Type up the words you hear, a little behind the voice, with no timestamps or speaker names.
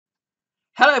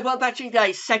Hello everyone, back to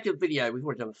today's second video. We've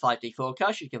already done a 5D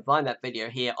forecast. You can find that video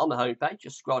here on the homepage.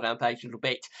 Just scroll down page a little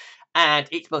bit and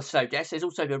it's both so desk. There's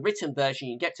also the written version.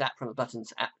 You can get to that from the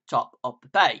buttons at the top of the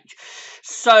page.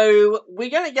 So we're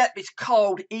going to get this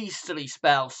cold easterly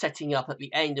spell setting up at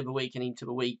the end of the week and into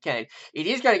the weekend. It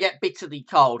is going to get bitterly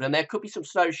cold and there could be some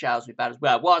snow showers with that as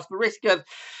well. Whilst the risk of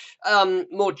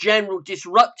more general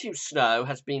disruptive snow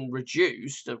has been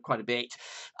reduced quite a bit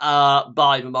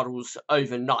by the models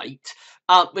overnight.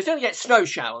 We're going to get snow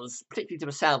showers, particularly to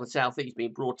the south and southeast,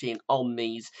 being brought in on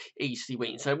these easterly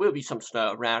winds. So there will be some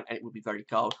snow around, and it will be very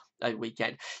cold over the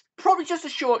weekend. Probably just a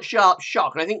short, sharp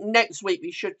shock. And I think next week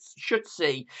we should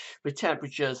see the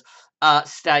temperatures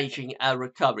staging a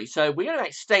recovery. So we're going to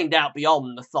extend out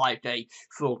beyond the 5-day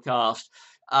forecast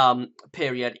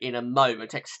period in a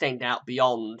moment, extend out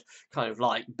beyond kind of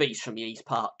like Beast from the East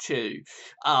Part 2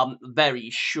 very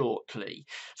shortly.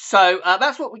 So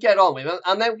that's what we get on with.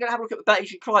 And then we're going to have a look at the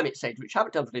Beijing Climate Center, which I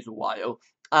haven't done for a little while,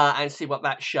 and see what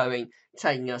that's showing,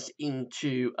 taking us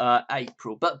into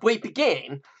April. But we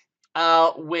begin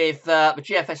with the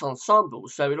GFS ensemble.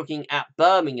 So we're looking at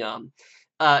Birmingham.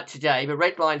 Today, the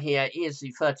red line here is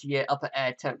the 30-year upper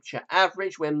air temperature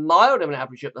average. We're milder than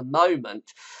average at the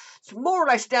moment. It's more or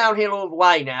less downhill all the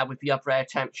way now with the upper air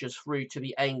temperatures through to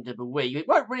the end of the week. It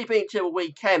won't really be until the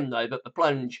weekend, though, that the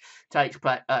plunge takes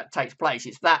place.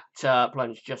 It's that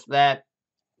plunge just there.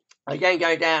 Again,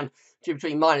 going down to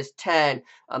between -10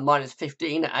 and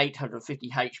 -15 at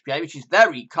 850 HPA, which is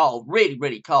very cold, really,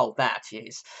 really cold, that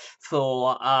is,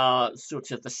 for sort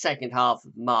of the second half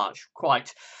of March.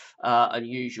 Quite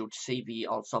unusual to see the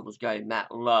ensembles going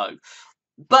that low.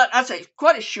 But as I say, it's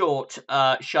quite a short,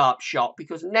 sharp shock,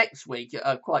 because next week,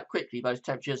 quite quickly, those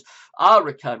temperatures are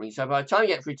recovering. So by the time you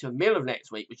get through to the middle of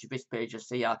next week, which is this period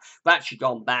just here, we've actually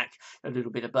gone back a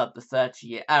little bit above the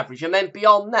 30-year average. And then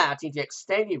beyond that, into the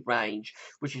extended range,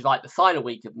 which is like the final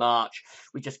week of March,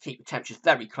 we just keep the temperatures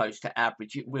very close to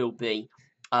average. It will be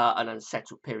an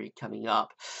unsettled period coming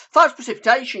up. As far as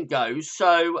precipitation goes,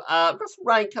 so we've got some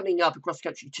rain coming up across the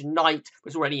country tonight.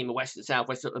 It's already in the west and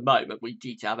southwest at the moment. We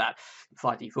detail that in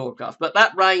 5D forecast. But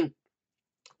that rain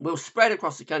will spread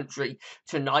across the country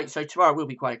tonight, so tomorrow will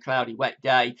be quite a cloudy, wet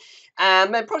day,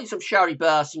 and then probably some showery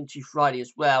bursts into Friday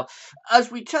as well. As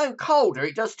we turn colder,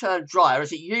 it does turn drier,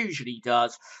 as it usually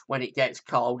does when it gets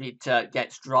cold. It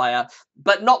gets drier,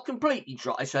 but not completely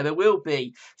dry, so there will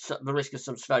be the risk of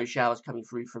some snow showers coming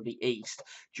through from the east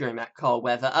during that cold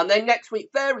weather. And then next week,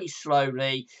 very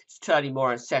slowly, it's turning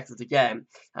more unsettled again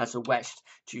as the west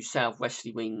to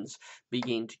southwesterly winds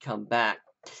begin to come back.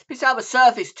 This is how the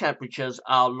surface temperatures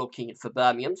are looking for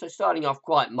Birmingham. So starting off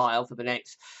quite mild for the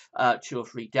next 2 or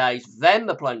 3 days. Then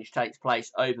the plunge takes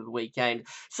place over the weekend.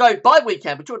 So by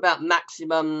weekend, we're talking about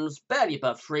maximums barely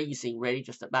above freezing, really,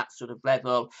 just at that sort of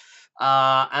level.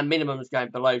 And minimums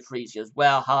going below freezing as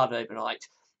well. Hard overnight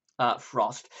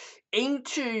frost.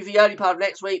 Into the early part of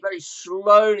next week, very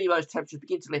slowly those temperatures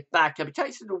begin to lift back up. It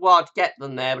takes a little while to get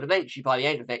them there, but eventually by the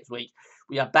end of next week,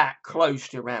 we are back close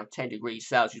to around 10 degrees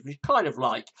Celsius, which is kind of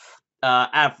like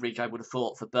average, I would have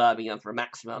thought, for Birmingham for a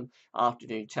maximum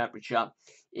afternoon temperature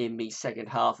in the second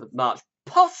half of March.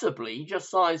 Possibly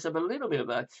just signs of a little bit of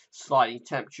a sliding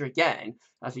temperature again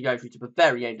as we go through to the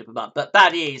very end of the month. But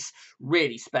that is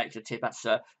really speculative. That's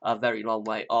a very long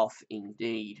way off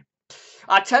indeed.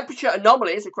 Our temperature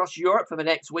anomalies across Europe for the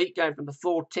next week, going from the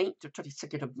 14th to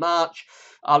 22nd of March,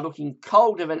 are looking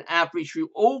colder than average through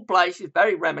all places,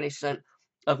 very reminiscent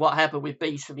of what happened with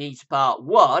Beast from the East Part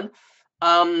 1.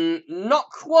 Not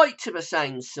quite to the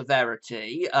same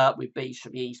severity with Beast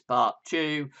from the East Part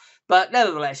 2, but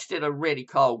nevertheless still a really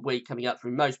cold week coming up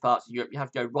through most parts of Europe. You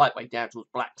have to go right way down towards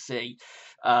Black Sea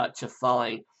to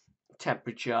find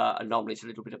temperature anomalies a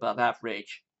little bit above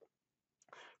average.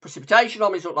 Precipitation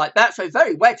anomalies look like that, so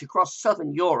very wet across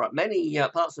southern Europe. Many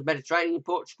parts of the Mediterranean,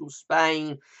 Portugal,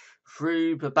 Spain,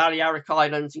 through the Balearic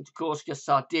Islands, into Corsica,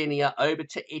 Sardinia, over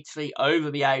to Italy,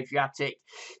 over the Adriatic,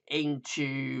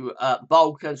 into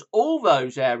Balkans. All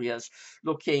those areas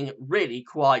looking really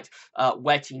quite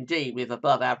wet indeed, with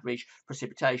above average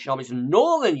precipitation anomalies.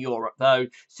 Northern Europe, though,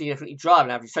 significantly drier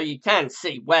than average. So you can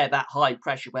see where that high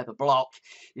pressure weather block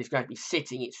is going to be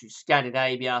sitting. It's through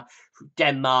Scandinavia, through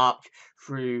Denmark,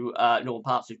 through northern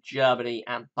parts of Germany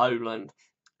and Poland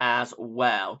as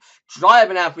well. Drier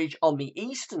than average on the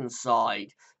eastern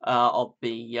side of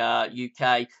the UK.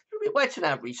 A little bit wetter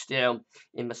than average still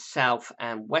in the south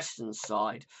and western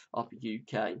side of the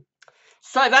UK.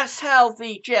 So that's how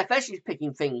the GFS is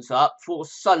picking things up for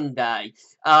Sunday.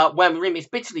 When we're in this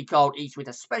bitterly cold east wind,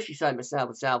 especially so in the south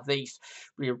and southeast,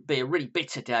 will be a really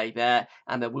bitter day there,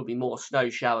 and there will be more snow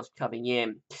showers coming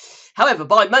in. However,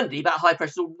 by Monday, that high pressure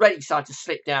is already starting to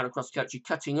slip down across the country,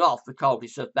 cutting off the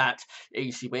coldest of that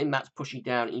easterly wind. That's pushing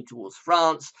down in towards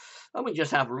France, and we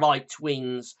just have light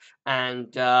winds.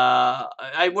 And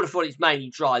I would have thought it's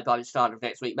mainly dry by the start of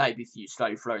next week. Maybe a few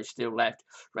snow flurries still left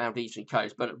around the eastern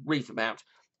coast, but a reasonable amount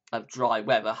of dry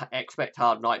weather. Expect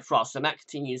hard night frost, and that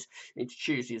continues into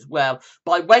Tuesday as well.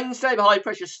 By Wednesday, the high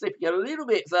pressure is slipping a little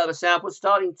bit further southward,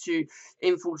 starting to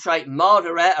infiltrate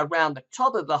milder air around the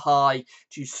top of the high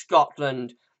to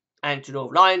Scotland and to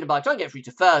Northern Ireland. And by the time we get through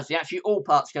to Thursday, actually all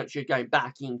parts of the country are going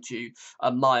back into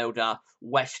a milder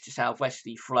west to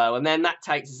southwesterly flow. And then that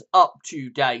takes us up to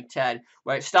day 10,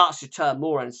 where it starts to turn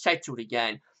more unsettled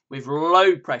again, with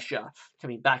low pressure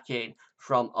coming back in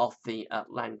from off the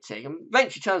Atlantic. And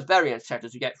eventually turns very unsettled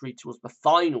as we get through towards the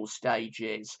final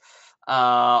stages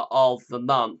of the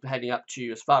month, heading up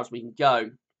to as far as we can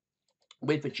go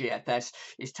with the GFS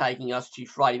is taking us to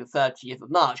Friday the 30th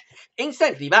of March.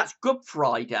 Incidentally, that's Good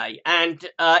Friday, and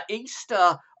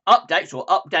Easter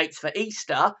updates for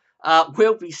Easter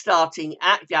will be starting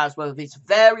at Gasworth this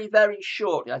very, very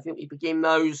shortly. I think we begin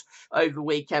those over the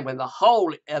weekend when the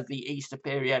whole of the Easter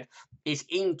period is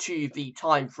into the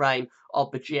time frame of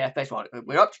the GFS. Well,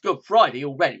 we're up to Good Friday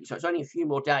already, so it's only a few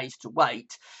more days to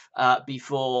wait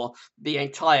before the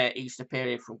entire Easter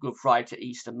period from Good Friday to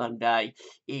Easter Monday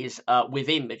is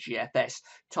within the GFS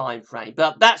time frame.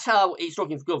 But that's how it's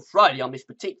looking for Good Friday on this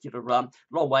particular run,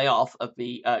 long way off of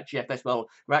the GFS. Well,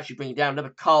 we're actually bringing down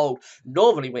another cold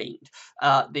northerly wind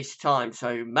this time,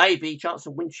 so maybe chance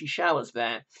of wintry showers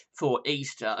there for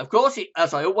Easter. Of course,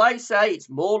 as I always say, it's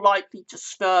more likely to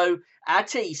snow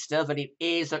at Easter than it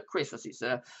is at Christmas. It's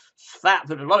a fact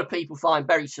that a lot of people find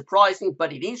very surprising,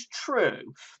 but it is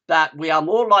true that we are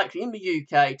more likely in the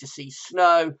UK to see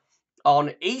snow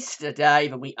on Easter Day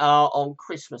than we are on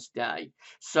Christmas Day.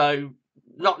 So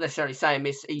not necessarily saying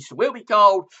this Easter will be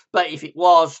cold, but if it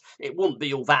was, it wouldn't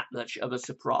be all that much of a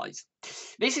surprise.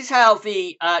 This is how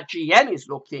the GM is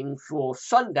looking for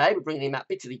Sunday. We're bringing in that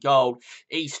bitterly cold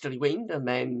easterly wind, and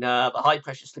then the high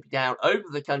pressure slipping down over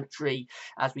the country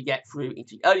as we get through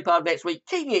into the early part of next week,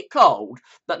 keeping it cold,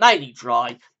 but mainly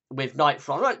dry, with night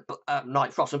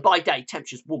frost, and by day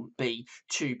temperatures wouldn't be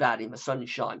too bad in the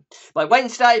sunshine. By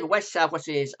Wednesday, the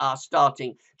west-southwesters are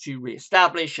starting to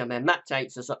re-establish, and then that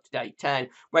takes us up to day 10,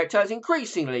 where it turns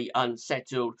increasingly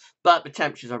unsettled, but the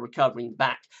temperatures are recovering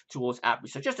back towards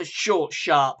average. So just a short,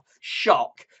 sharp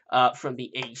shock from the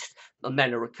east, and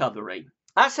then a recovery.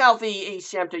 That's how the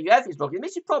ECMWF is looking.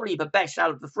 This is probably the best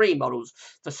out of the three models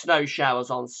for snow showers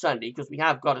on Sunday, because we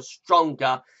have got a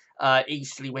stronger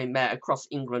easterly wind there across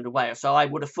England and Wales. So I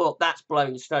would have thought that's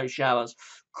blowing snow showers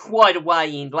quite a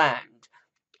way inland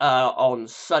on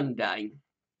Sunday.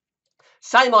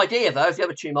 Same idea, though, as the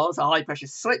other two models. The high pressure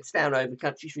slips down over the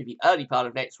country through the early part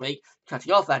of next week,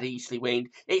 cutting off that easterly wind.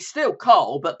 It's still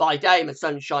cold, but by day in the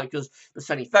sunshine, because the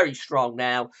sun is very strong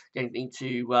now, getting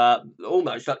into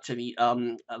almost up to the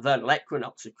vernal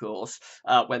equinox, of course,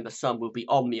 when the sun will be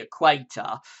on the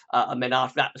equator, and then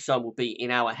after that, the sun will be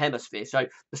in our hemisphere. So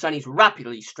the sun is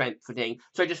rapidly strengthening.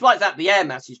 So despite that, the air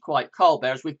mass is quite cold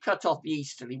there. As we've cut off the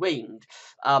easterly wind,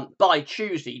 by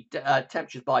Tuesday,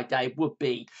 temperatures by day would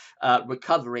be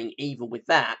recovering even with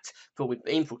that, for we've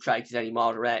infiltrated any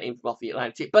milder air in from off the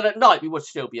Atlantic. But at night, we would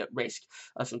still be at risk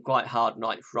of some quite hard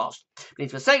night frost. But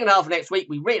into the second half of next week,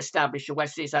 we re-establish the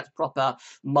Westies. That's proper,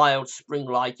 mild,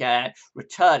 spring-like air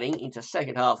returning into the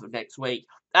second half of next week.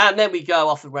 And then we go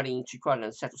off and running into quite an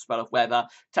unsettled spell of weather,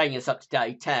 taking us up to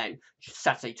day 10,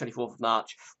 Saturday, 24th of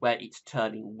March, where it's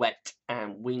turning wet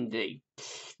and windy.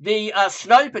 The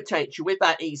snow potential with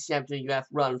that ECMWF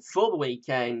run for the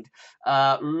weekend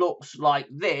looks like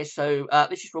this. So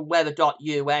this is from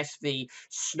weather.us, the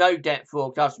snow depth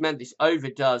forecast. Remember, this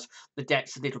overdoes the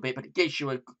depths a little bit, but it gives you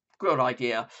a good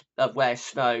idea of where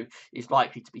snow is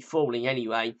likely to be falling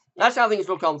anyway. That's how things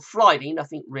look on Friday.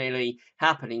 Nothing really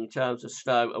happening in terms of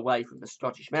snow away from the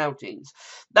Scottish mountains.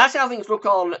 That's how things look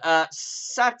on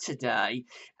Saturday,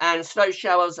 and snow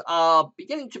showers are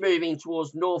beginning to move in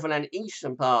towards northern and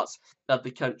eastern parts of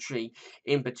the country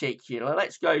in particular.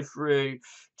 Let's go through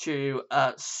to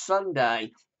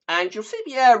Sunday. And you'll see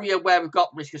the area where we've got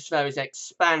risk of snow is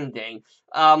expanding.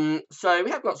 So we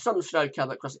have got some snow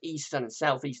cover across eastern and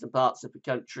southeastern parts of the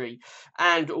country,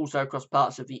 and also across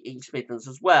parts of the East Midlands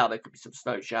as well. There could be some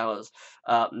snow showers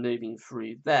moving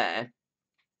through there.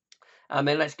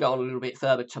 Then let's go on a little bit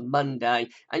further to Monday,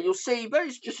 and you'll see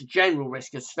there's just a general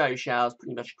risk of snow showers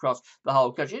pretty much across the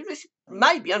whole country. This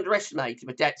may be underestimated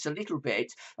the depths a little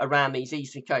bit around these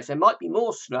eastern coasts. There might be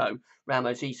more snow around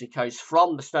those eastern coasts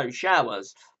from the snow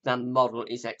showers than the model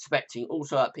is expecting.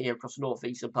 Also up here across the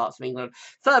northeastern parts of England.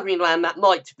 Further inland, that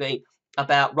might be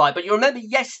about right. But you remember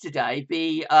yesterday,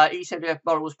 the ECMWF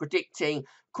model was predicting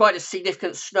quite a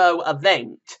significant snow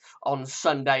event on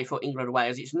Sunday for England and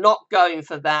Wales. It's not going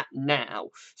for that now.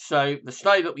 So the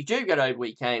snow that we do get over the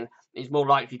weekend is more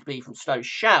likely to be from snow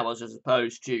showers as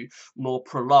opposed to more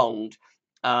prolonged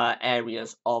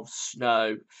areas of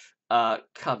snow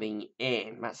coming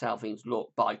in. That's how things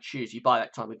look by Tuesday. By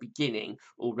that time, we're beginning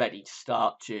already to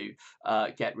start to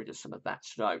get rid of some of that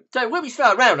snow. So we'll be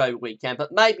snow around over the weekend,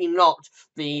 but maybe not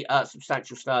the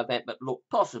substantial snow event that looked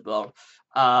possible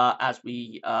as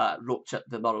we looked at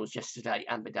the models yesterday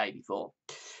and the day before.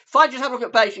 If I just have a look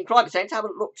at Beijing Climate Center, I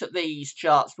haven't looked at these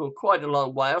charts for quite a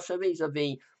long while. So these are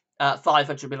the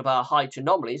 500 millibar height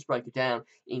anomalies broken down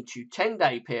into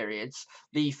 10-day periods.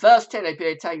 The first 10-day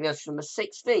period taking us from the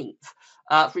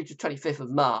 16th through to 25th of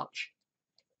March.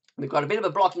 We've got a bit of a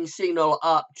blocking signal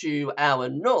up to our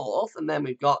north, and then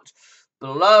we've got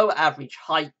below average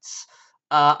heights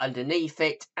underneath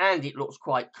it, and it looks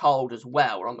quite cold as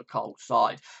well. We're on the cold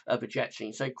side of the jet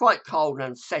stream, so quite cold and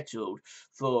unsettled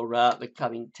for the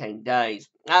coming 10 days.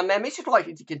 And then this is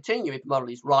likely to continue if the model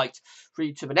is right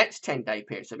through to the next 10-day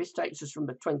period. So this takes us from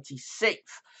the 26th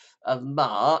of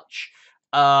March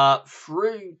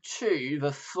through to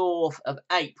the 4th of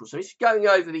April. So this is going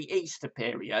over the Easter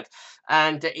period,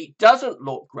 and it doesn't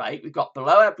look great. We've got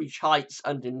below average heights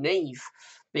underneath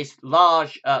this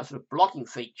large sort of blocking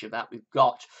feature that we've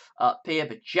got up here.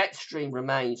 The jet stream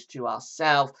remains to our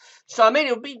south. So, I mean,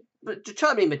 it'll be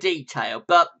determining the detail,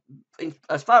 but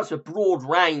as far as the broad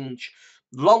range,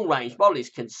 long range model is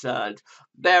concerned,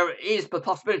 there is the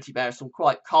possibility there of some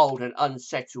quite cold and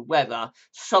unsettled weather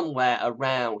somewhere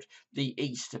around the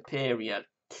Easter period.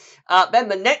 Then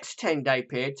the next 10-day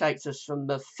period takes us from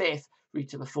the 5th through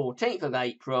to the 14th of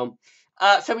April.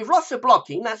 So we've lost the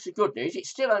blocking. That's the good news. It's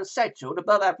still unsettled.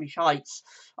 Above average heights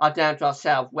are down to our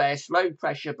southwest. Low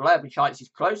pressure below average heights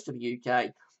is close to the UK.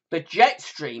 The jet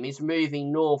stream is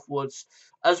moving northwards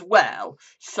as well.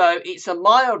 So it's a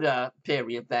milder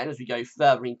period then as we go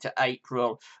further into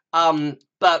April.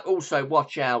 But also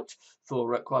watch out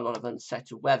for quite a lot of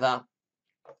unsettled weather.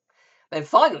 Then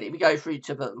finally, we go through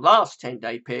to the last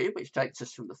 10-day period, which takes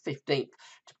us from the 15th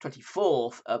to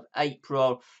 24th of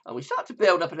April. And we start to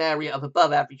build up an area of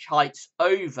above average heights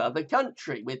over the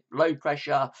country with low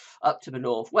pressure up to the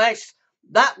northwest.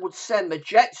 That would send the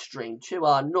jet stream to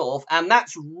our north, and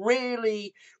that's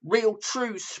really real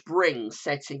true spring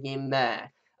setting in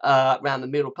there around the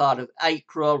middle part of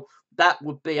April. That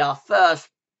would be our first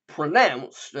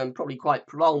pronounced and probably quite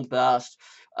prolonged burst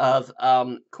of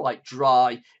quite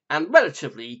dry and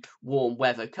relatively warm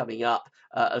weather coming up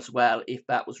as well, if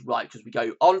that was right, because we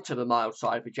go onto the mild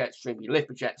side of the jet stream, we lift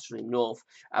the jet stream north,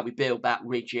 and we build that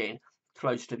ridge in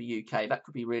close to the UK. That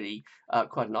could be really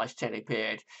quite a nice 10-day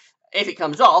period. If it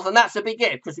comes off, and that's a big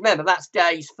if, because remember, that's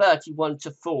days 31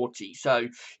 to 40, so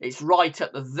it's right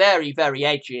at the very, very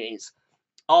edges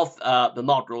of the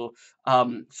model.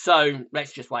 So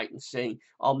let's just wait and see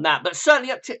on that. But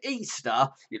certainly up to Easter,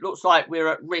 it looks like we're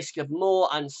at risk of more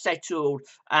unsettled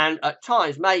and at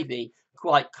times maybe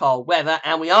quite cold weather,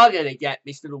 and we are going to get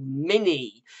this little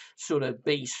mini sort of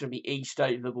beast from the east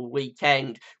over the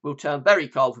weekend. Will turn very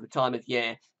cold for the time of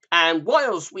year. And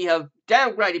whilst we have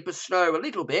downgraded the snow a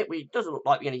little bit, it doesn't look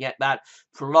like we're going to get that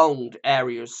prolonged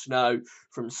area of snow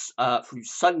from through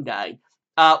Sunday.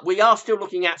 We are still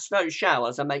looking at snow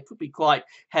showers, and they could be quite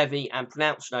heavy and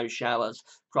pronounced snow showers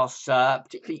across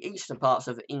particularly eastern parts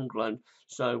of England.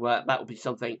 So that will be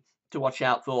something to watch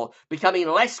out for, becoming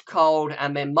less cold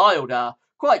and then milder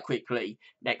quite quickly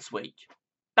next week.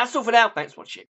 That's all for now. Thanks for watching.